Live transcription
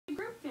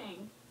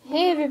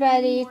Hey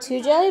everybody,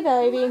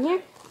 2JellyBelly being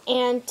here,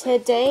 and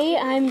today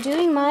I'm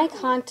doing my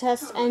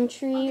contest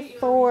entry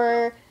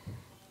for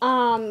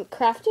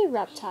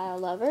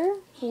Craftyreptilelover.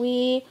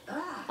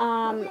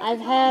 I've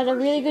had a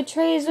really good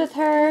trades with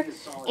her,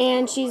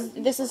 and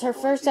this is her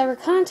first ever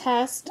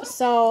contest,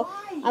 so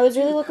I was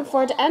really looking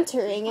forward to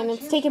entering, and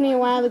it's taken me a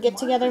while to get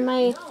together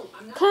my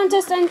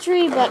contest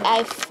entry, but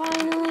I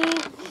finally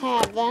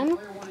have them.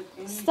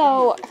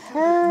 So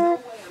her,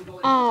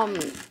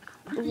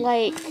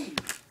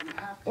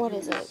 what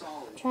is it?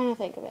 I'm trying to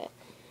think of it.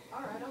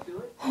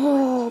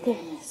 Oh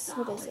goodness,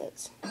 what is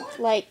it?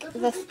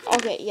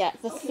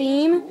 The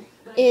theme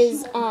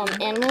is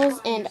animals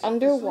and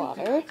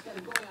underwater.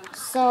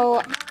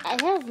 So I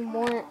have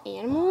more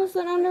animals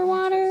than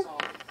underwater.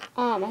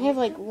 I have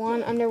like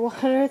one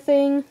underwater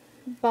thing,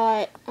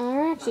 but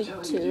actually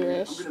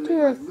two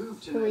or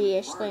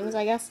three-ish things,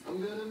 I guess.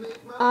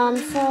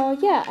 So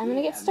yeah, I'm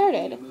gonna get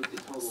started.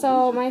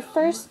 So my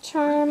first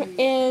charm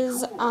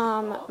is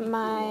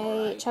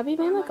my chubby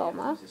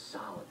mamagoma.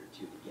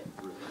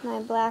 My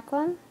black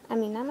one. I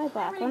mean, not my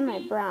black one, my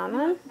brown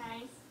one.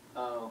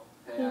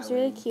 He's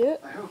really cute.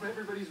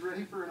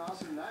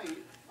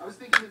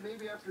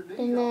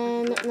 And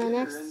then my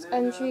next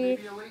entry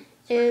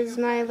is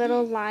my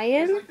little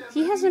lion.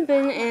 He hasn't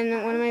been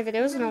in one of my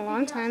videos in a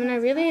long time, and I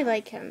really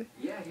like him.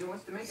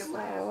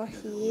 So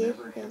he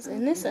is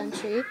in this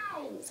entry.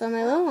 So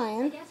my little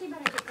lion.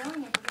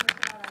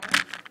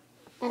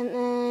 And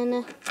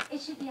then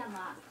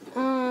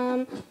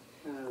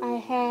I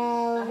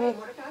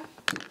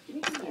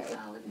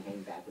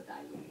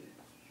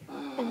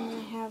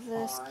have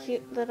this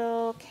cute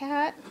little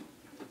cat.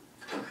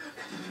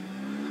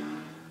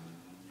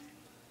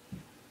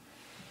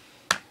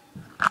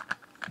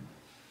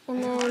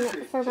 And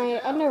then for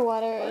my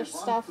underwater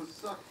stuff,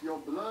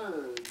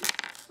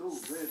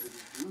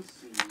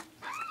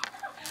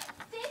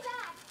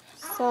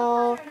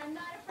 so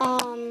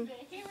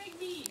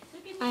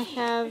I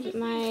have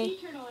my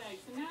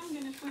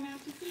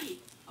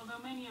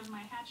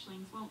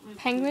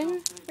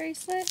penguin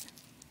bracelet.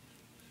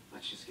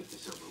 Let's just get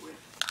this over with.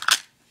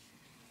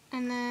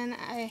 And then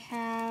I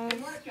have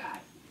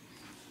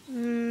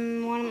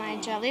one of my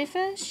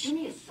jellyfish. Give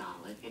me a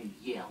solid and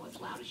yell as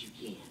loud as you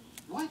can.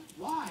 What?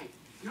 Why?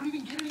 You don't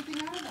even get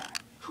anything out of that.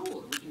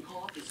 Cool, and we can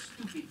call off this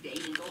stupid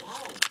date and go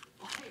home.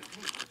 Okay,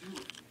 I'll do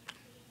it.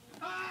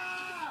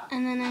 Ah!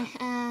 And then I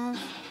have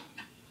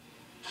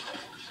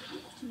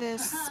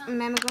this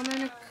mamagoma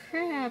in a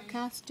crab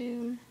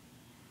costume.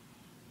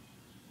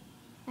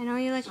 I know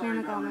you like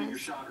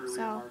mamagomas,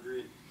 so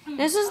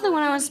this is the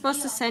one I was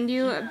supposed to send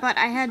you, but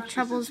I had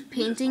troubles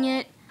painting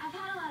it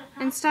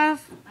and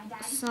stuff,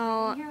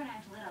 so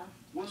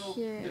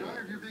here.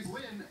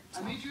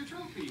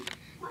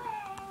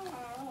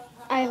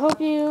 I hope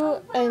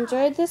you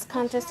enjoyed this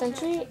contest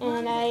entry,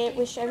 and I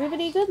wish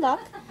everybody good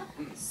luck,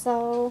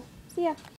 so see ya.